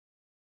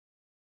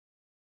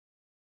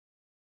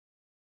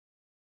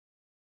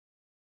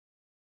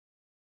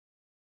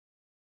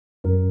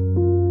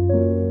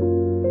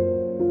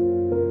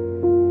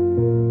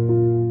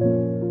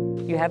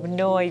have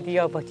no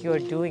idea what you are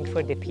doing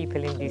for the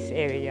people in this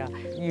area.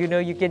 You know,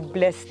 you get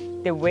blessed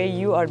the way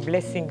you are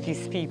blessing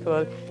these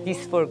people,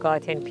 these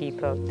forgotten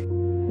people.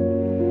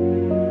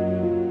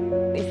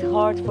 It's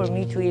hard for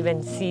me to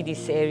even see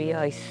this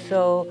area. It's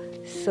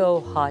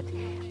so hot.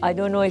 I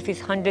don't know if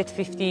it's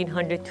 115,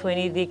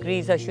 120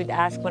 degrees. I should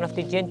ask one of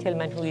the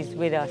gentlemen who is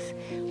with us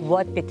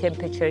what the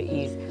temperature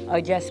is.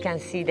 I just can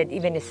see that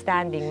even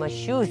standing, my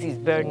shoes is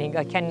burning.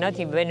 I cannot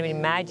even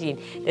imagine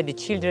that the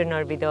children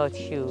are without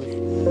shoes.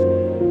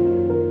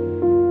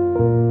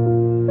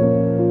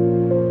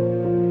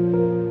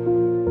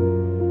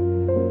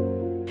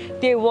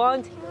 They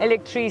want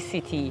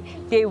electricity.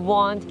 They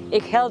want a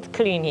health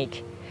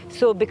clinic.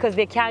 So because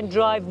they can't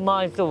drive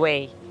miles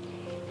away.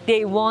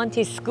 They want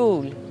a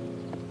school.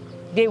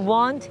 They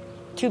want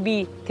to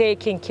be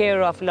taken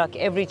care of like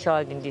every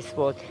child in this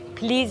world.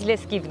 Please,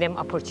 let's give them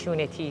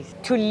opportunities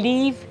to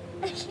live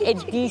a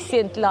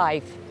decent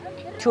life,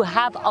 to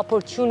have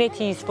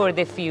opportunities for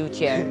the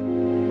future.